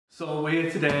So we're here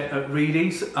today at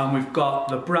Reidys and we've got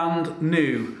the brand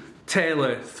new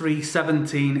Taylor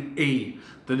 317E,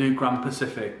 the new Grand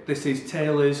Pacific. This is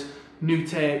Taylor's new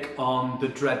take on the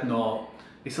Dreadnought.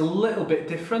 It's a little bit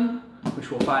different,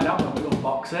 which we'll find out when we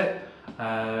unbox it.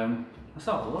 Let's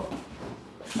have a look.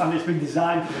 And it's been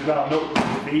designed from the ground up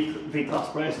with the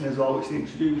V-class bracing as well, which they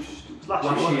introduced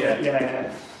last year.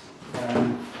 Yeah.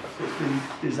 It's been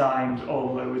designed all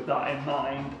the way with that in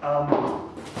mind.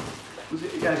 Was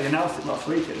it? Yeah, they announced it last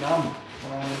week at NAM.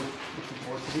 Looking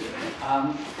forward to it.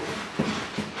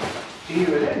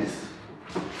 Here it is.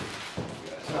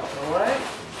 Alright.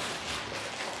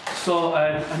 So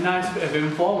a nice bit of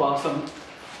info whilst I'm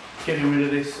getting rid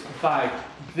of this bag.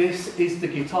 This is the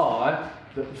guitar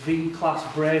that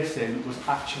V-class bracing was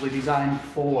actually designed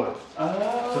for.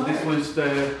 So this was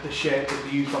the shape that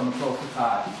they used on the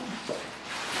prototype.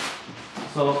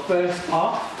 So first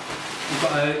off, we've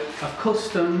got a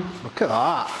custom. Look at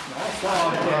that.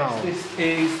 Wow. This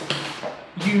is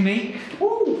unique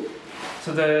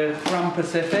to the Grand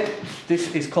Pacific.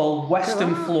 This is called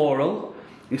Western Floral.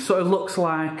 It sort of looks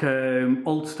like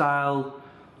old style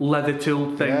leather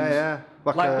tooled things. Yeah.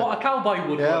 Like what a cowboy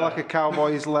would wear. Yeah, like a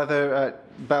cowboy's leather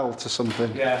belt or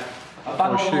something. Yeah.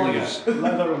 Or shoes.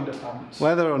 Leather underpants.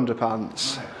 Leather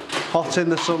underpants. Hot in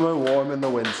the summer, warm in the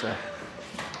winter.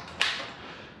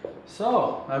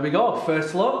 So, there we go,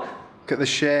 first look. Look at the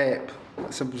shape.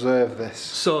 Let's observe this.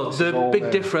 So, the big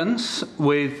difference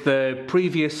with the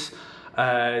previous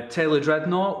Taylor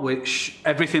Dreadnought, which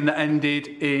everything that ended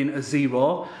in a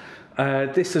 0,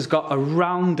 this has got a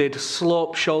rounded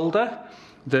slope shoulder.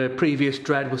 The previous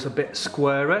Dread was a bit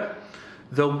squarer.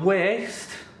 The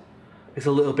waist is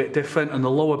a little bit different and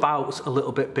the lower bout's a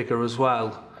little bit bigger as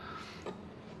well.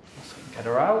 So, get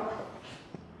her out.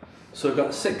 So we've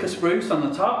got Sitka spruce on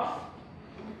the top.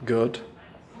 Good.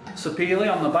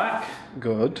 Sapele on the back.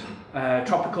 Good.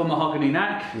 Tropical mahogany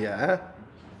neck. Yeah.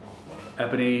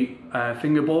 Ebony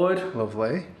fingerboard.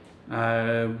 Lovely.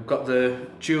 We've got the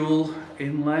jewel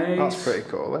inlays. That's pretty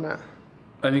cool, isn't it?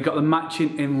 And you've got the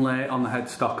matching inlay on the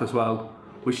headstock as well,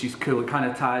 which is cool. It kind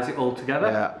of ties it all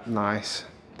together. Yeah, nice.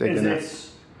 Digging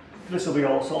it. This will be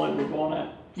all solid wood, won't it?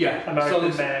 Yeah.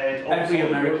 American made. Every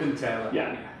American Taylor.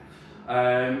 Yeah.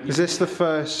 Is this the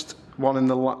first one in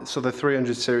the so the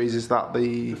 300 series? Is that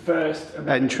the first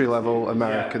entry level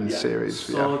American series?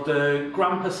 So the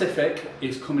Grand Pacific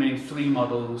is coming in 3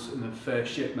 models in the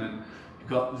first shipment. You've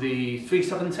got the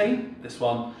 317, this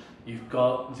one. You've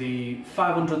got the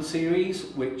 500 series,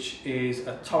 which is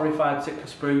a torrified Sitka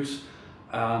spruce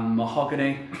and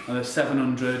mahogany, and the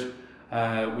 700,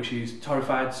 which is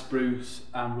torrified spruce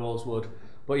and rosewood.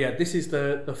 But yeah, this is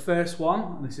the first one,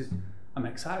 and this is. I'm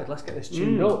excited. Let's get this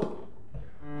tuned up.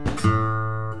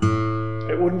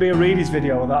 It wouldn't be a Reidys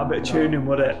video without a bit of tuning,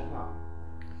 would it?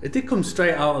 It did come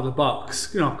straight out of the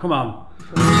box. You know, come on.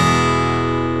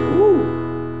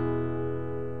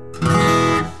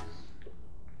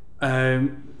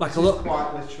 Like a look.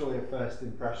 Quite literally a first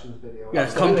impressions video.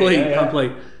 Yeah, complete.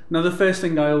 Now the first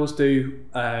thing I always do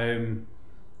when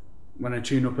I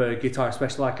tune up a guitar,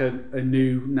 especially like a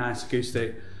new nice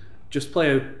acoustic, just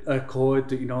play a chord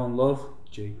that you know and love.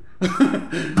 G. So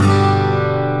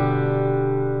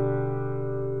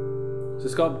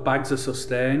it's got bags of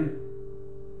sustain.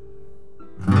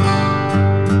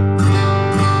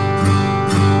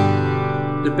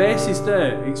 The bass is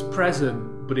there, it's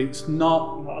present, but it's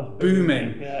not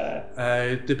booming. Yeah.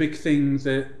 The big thing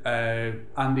that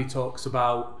Andy talks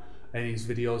about in his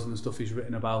videos and the stuff he's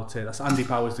written about it, that's Andy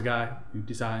Powers, the guy who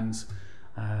designs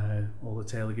all the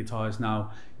Taylor guitars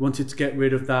now. He wanted to get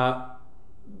rid of that.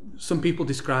 Some people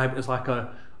describe it as like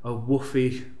a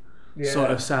woofy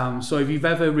sort of sound. So if you've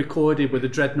ever recorded with a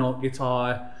Dreadnought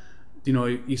guitar, you know,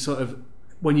 you sort of,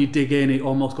 when you dig in, it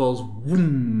almost goes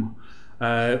whoom.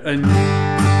 And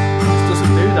this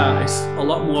doesn't do that. It's a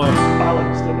lot more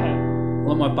balanced, isn't it? A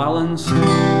lot more balanced,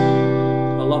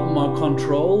 a lot more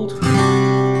controlled.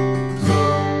 So,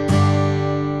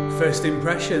 first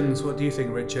impressions, what do you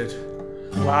think, Richard?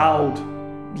 Loud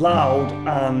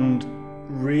and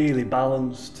really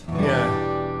balanced.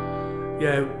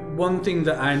 Yeah, one thing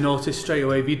that I noticed straight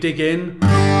away, if you dig in,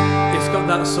 it's got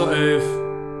that sort of,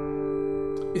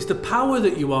 it's the power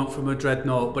that you want from a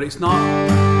Dreadnought, but it's not,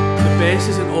 the bass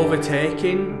isn't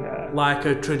overtaking like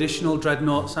a traditional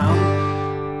Dreadnought sound,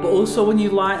 but also when you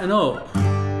lighten up,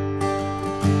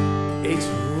 it's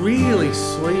really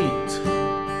sweet.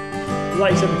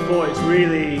 Like I said before, it's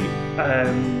really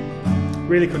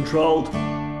really controlled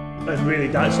and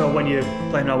really so when you're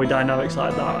playing around with dynamics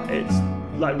like that, it's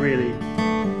like really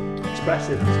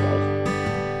expressive, I suppose.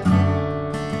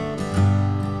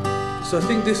 So I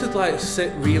think this would like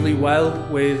sit really well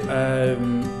with,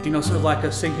 you know, sort of like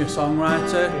a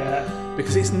singer-songwriter. Yeah.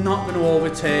 Because it's not going to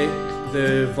overtake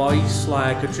the voice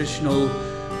like a traditional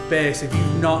bass if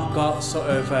you've not got sort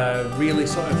of a really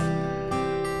sort of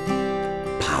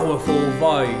powerful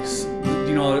voice.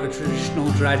 You know, a traditional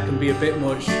dread can be a bit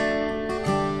much.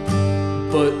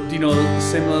 But, you know,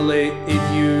 similarly,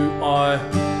 if you are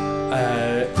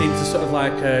into sort of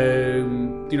like,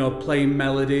 you know, playing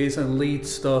melodies and lead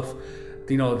stuff,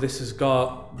 you know, this has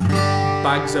got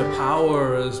bags of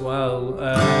power as well.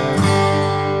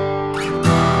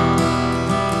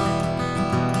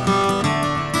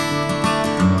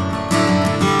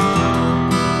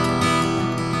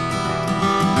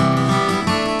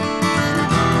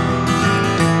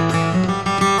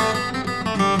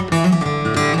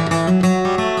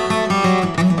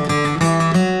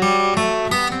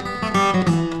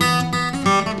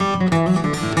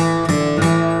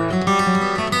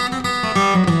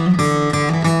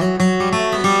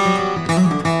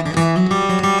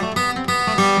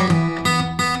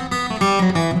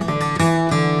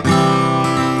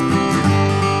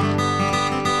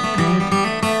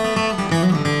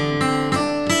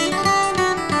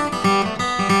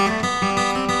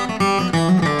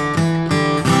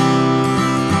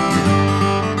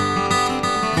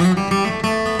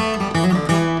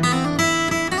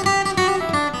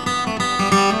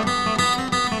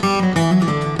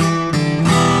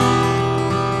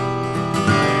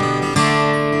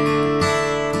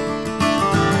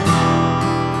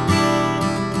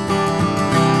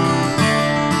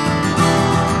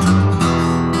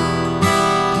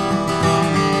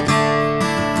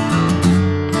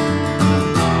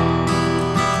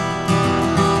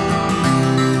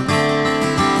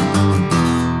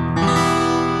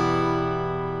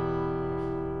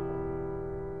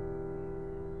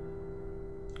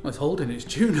 It's holding its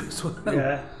tune as well.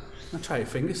 Yeah. I'll try it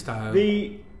fingerstyle.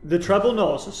 The treble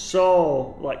notes are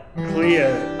so like clear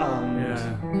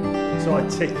and so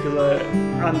articulate,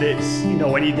 and it's, you know,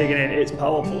 when you're digging in, it's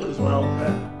powerful as well.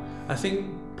 I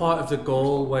think part of the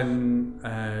goal when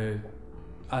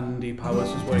Andy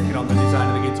Powers was working on the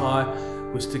design of the guitar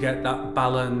was to get that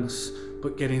balance,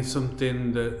 but getting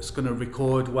something that's going to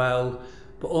record well,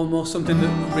 but almost something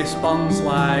that responds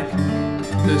like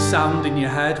the sound in your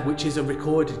head, which is a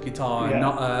recorded guitar,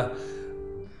 not a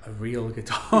real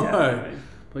guitar. Yeah.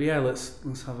 But yeah, let's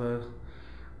have a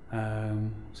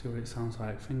see what it sounds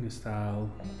like fingerstyle.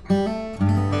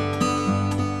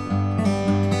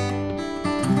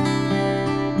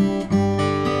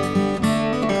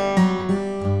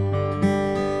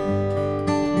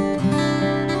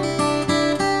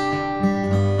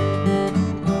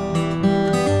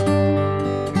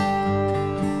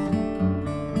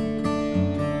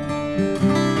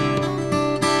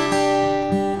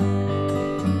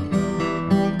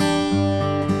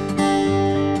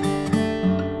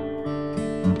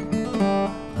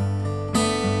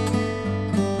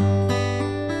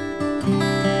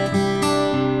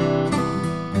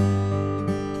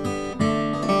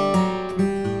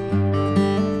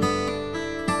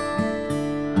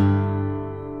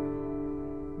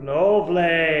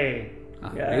 Lovely.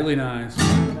 Really nice.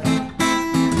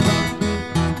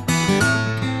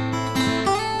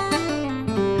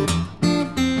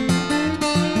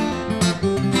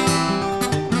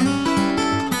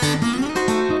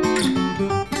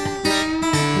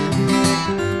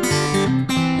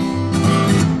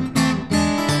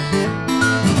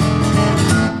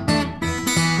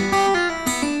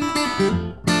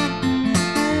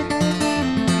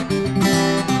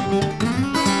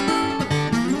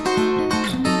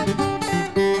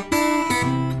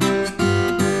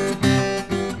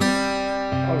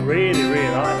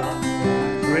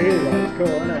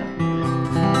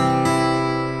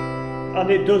 And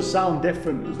it does sound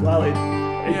different as well. It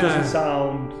doesn't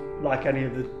sound like any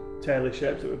of the Taylor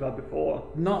shapes that we've had before.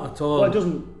 Not at all. Well, it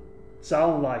doesn't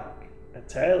sound like a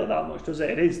Taylor that much, does it?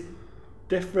 It is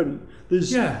different.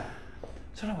 There's I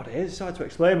don't know what it is. It's hard to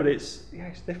explain, but it's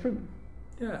different.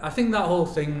 Yeah, I think that whole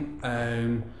thing.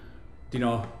 You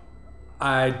know,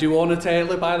 I do own a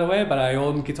Taylor, by the way, but I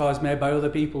own guitars made by other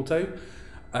people too.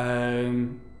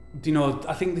 You know,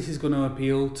 I think this is going to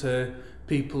appeal to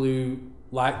people who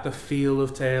like the feel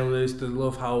of Taylors, they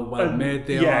love how well made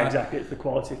they are. Yeah, exactly. It's the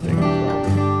quality thing as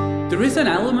well. There is an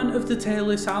element of the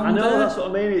Taylor sound. I know, there, that's what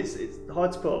I mean. It's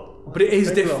hard to put. But it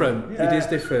is different. Yeah. It is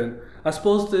different. I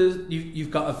suppose you've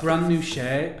got a brand new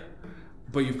shape,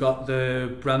 but you've got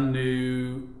the brand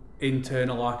new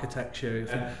internal architecture.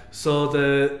 Yeah.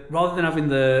 So rather than having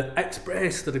the X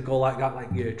brace that would go like that,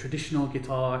 like your traditional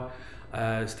guitar,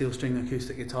 steel string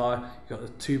acoustic guitar, you've got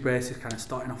the two braces kind of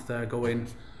starting off there, going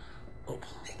up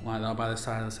like that by the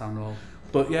side of the sound wall.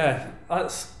 But yeah,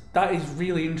 that is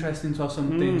really interesting to have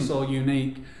something so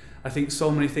unique. I think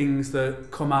so many things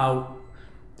that come out,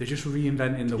 they're just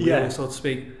reinventing the wheel, so to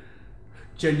speak.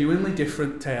 Genuinely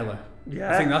different Taylor.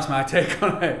 Yeah. I think that's my take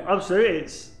on it. Absolutely.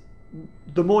 It's,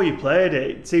 the more you played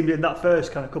it, it seemed in that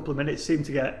first kind of couple of minutes, it seemed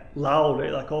to get loud.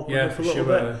 It like opened up a little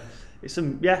bit. It's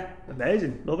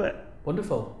amazing. Love it.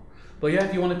 Wonderful. But yeah,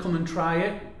 if you want to come and try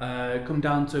it, come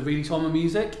down to Reidys Home of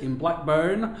Music in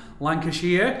Blackburn,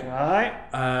 Lancashire.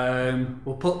 Right.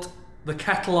 We'll put the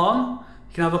kettle on.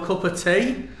 You can have a cup of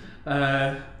tea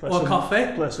or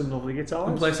coffee. Play some lovely guitars.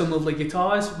 And play some lovely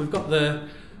guitars. We've got the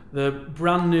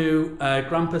brand new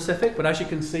Grand Pacific, but as you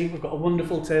can see, we've got a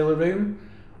wonderful Taylor room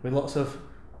with lots of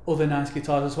other nice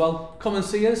guitars as well. Come and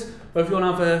see us, or if you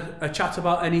want to have a chat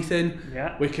about anything,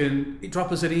 we can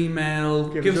drop us an email,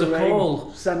 give us a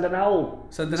call, send an owl,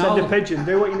 send a pigeon,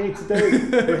 do what you need to do.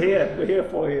 We're here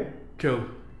for you. Cool.